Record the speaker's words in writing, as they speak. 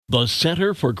The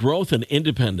Center for Growth and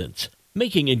Independence,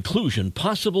 making inclusion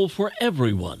possible for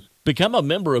everyone. Become a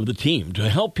member of the team to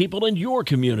help people in your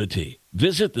community.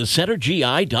 Visit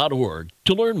thecentergi.org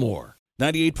to learn more.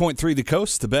 98.3 The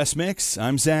Coast, the best mix.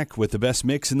 I'm Zach with the best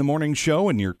mix in the morning show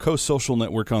and your Coast Social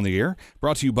Network on the air.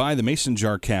 Brought to you by the Mason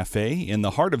Jar Cafe in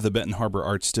the heart of the Benton Harbor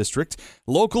Arts District.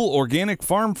 Local, organic,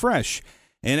 farm fresh.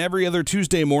 And every other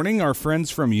Tuesday morning, our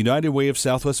friends from United Way of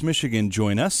Southwest Michigan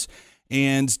join us.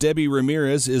 And Debbie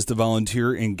Ramirez is the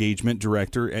Volunteer Engagement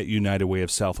Director at United Way of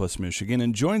Southwest Michigan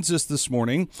and joins us this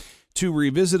morning to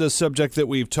revisit a subject that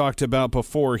we've talked about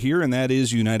before here, and that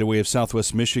is United Way of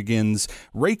Southwest Michigan's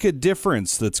Rake a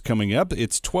Difference that's coming up.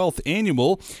 Its 12th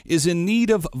annual is in need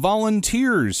of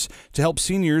volunteers to help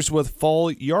seniors with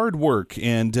fall yard work.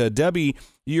 And Debbie,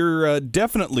 you're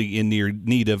definitely in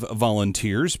need of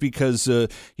volunteers because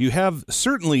you have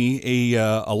certainly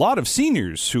a lot of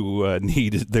seniors who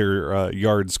need their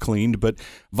yards cleaned, but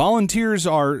volunteers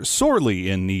are sorely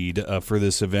in need for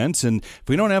this event. And if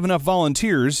we don't have enough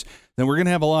volunteers, then we're going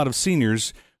to have a lot of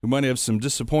seniors who might have some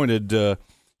disappointed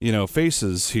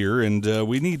faces here, and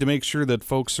we need to make sure that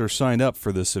folks are signed up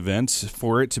for this event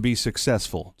for it to be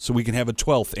successful, so we can have a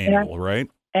 12th annual, right?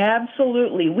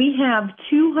 Absolutely. We have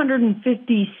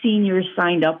 250 seniors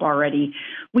signed up already.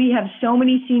 We have so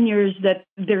many seniors that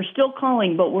they're still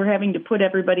calling, but we're having to put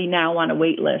everybody now on a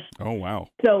wait list. Oh, wow.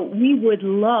 So we would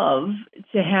love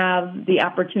to have the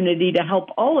opportunity to help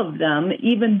all of them,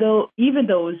 even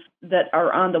those that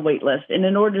are on the wait list. And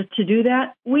in order to do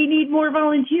that, we need more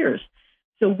volunteers.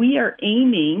 So we are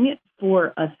aiming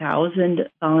for 1,000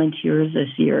 volunteers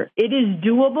this year. It is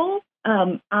doable.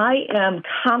 I am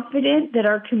confident that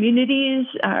our communities,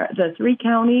 the 3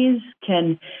 counties,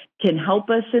 can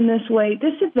help us in this way.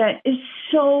 This event is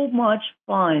so much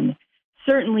fun.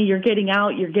 Certainly, you're getting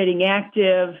out, you're getting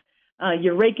active,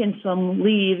 you're raking some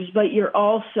leaves, but you're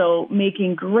also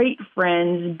making great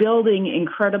friends, building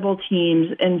incredible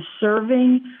teams, and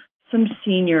serving some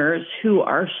seniors who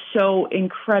are so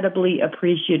incredibly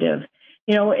appreciative.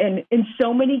 You know, and in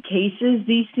so many cases,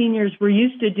 these seniors were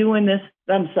used to doing this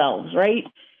themselves, right?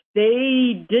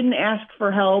 They didn't ask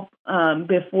for help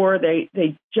before. They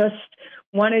just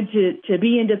wanted to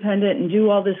be independent and do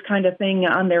all this kind of thing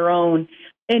on their own.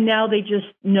 And now they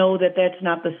just know that that's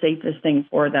not the safest thing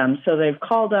for them. So they've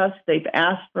called us. They've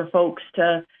asked for folks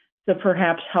to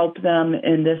perhaps help them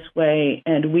in this way.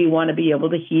 And we want to be able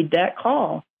to heed that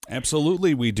call.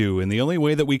 Absolutely we do, and the only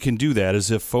way that we can do that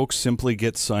is if folks simply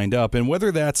get signed up, and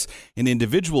whether that's an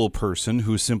individual person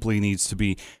who simply needs to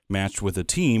be matched with a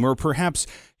team, or perhaps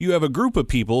you have a group of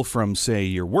people from, say,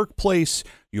 your workplace,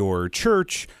 your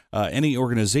church, any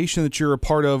organization that you're a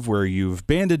part of where you've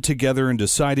banded together and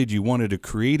decided you wanted to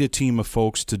create a team of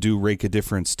folks to do Rake a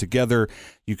Difference together,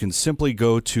 you can simply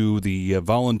go to the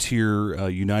Volunteer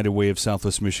United Way of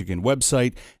Southwest Michigan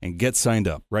website and get signed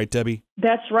up. Right, Debbie?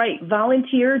 That's right.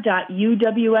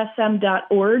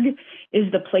 Volunteer.uwsm.org is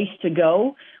the place to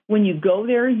go. When you go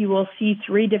there, you will see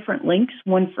 3 different links,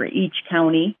 one for each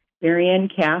county, Berrien,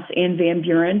 Cass, and Van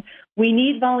Buren. We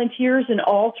need volunteers in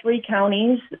all 3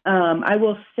 counties. I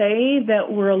will say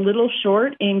that we're a little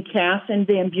short in Cass and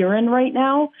Van Buren right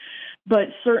now, but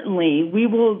certainly we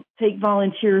will take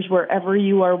volunteers wherever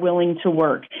you are willing to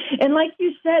work. And like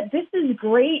you said, this is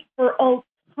great for a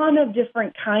ton of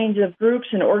different kinds of groups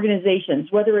and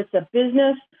organizations, whether it's a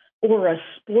business or a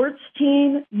sports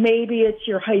team. Maybe it's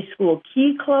your high school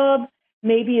key club.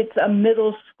 Maybe it's a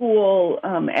middle school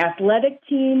athletic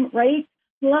team, right?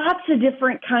 Lots of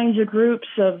different kinds of groups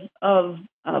of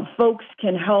folks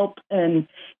can help and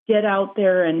get out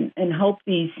there and help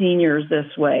these seniors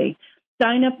this way.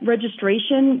 Sign-up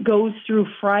registration goes through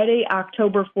Friday,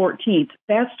 October 14th.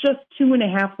 That's just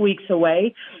 2.5 weeks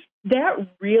away. That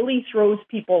really throws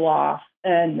people off.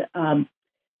 And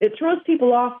it throws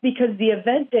people off because the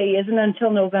event day isn't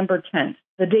until November 10th.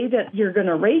 The day that you're going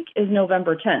to rake is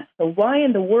November 10th. So why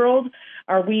in the world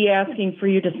are we asking for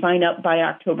you to sign up by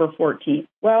October 14th?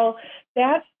 Well,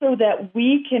 that's so that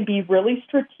we can be really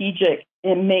strategic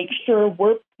and make sure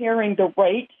we're pairing the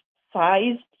right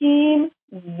size team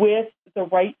with the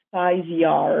right size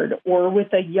yard, or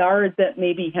with a yard that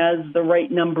maybe has the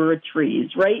right number of trees,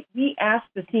 right? We ask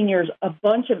the seniors a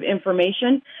bunch of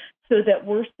information so that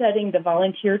we're setting the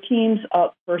volunteer teams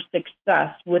up for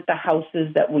success with the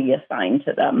houses that we assign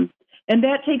to them. And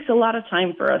that takes a lot of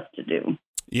time for us to do.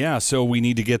 Yeah, so we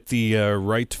need to get the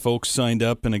right folks signed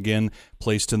up and, again,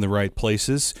 placed in the right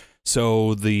places.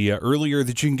 So the earlier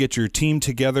that you can get your team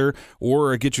together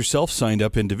or get yourself signed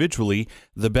up individually,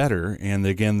 the better. And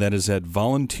again, that is at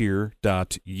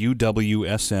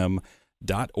volunteer.uwsm.org.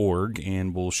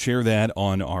 and we'll share that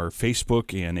on our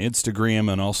Facebook and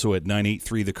Instagram and also at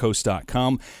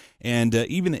 983thecoast.com. And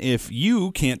even if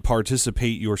you can't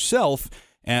participate yourself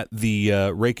at the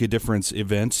Rake a Difference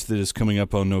event that is coming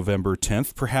up on November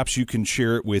 10th, perhaps you can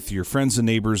share it with your friends and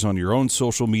neighbors on your own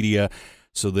social media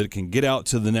so that it can get out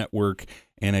to the network.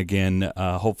 And again,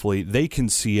 hopefully they can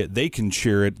see it, they can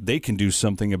share it, they can do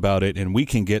something about it, and we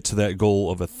can get to that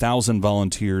goal of 1,000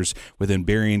 volunteers within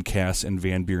Berrien, Cass, and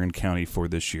Van Buren County for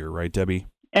this year. Right, Debbie?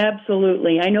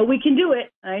 Absolutely. I know we can do it.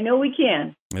 I know we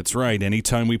can. That's right.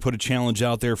 Anytime we put a challenge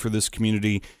out there for this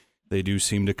community, they do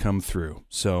seem to come through.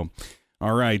 So,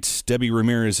 all right. Debbie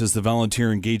Ramirez is the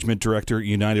Volunteer Engagement Director at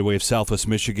United Way of Southwest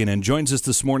Michigan and joins us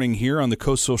this morning here on the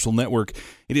Coast Social Network.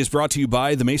 It is brought to you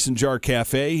by the Mason Jar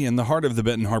Cafe in the heart of the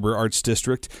Benton Harbor Arts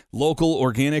District. Local,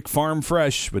 organic, farm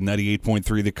fresh with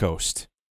 98.3 The Coast.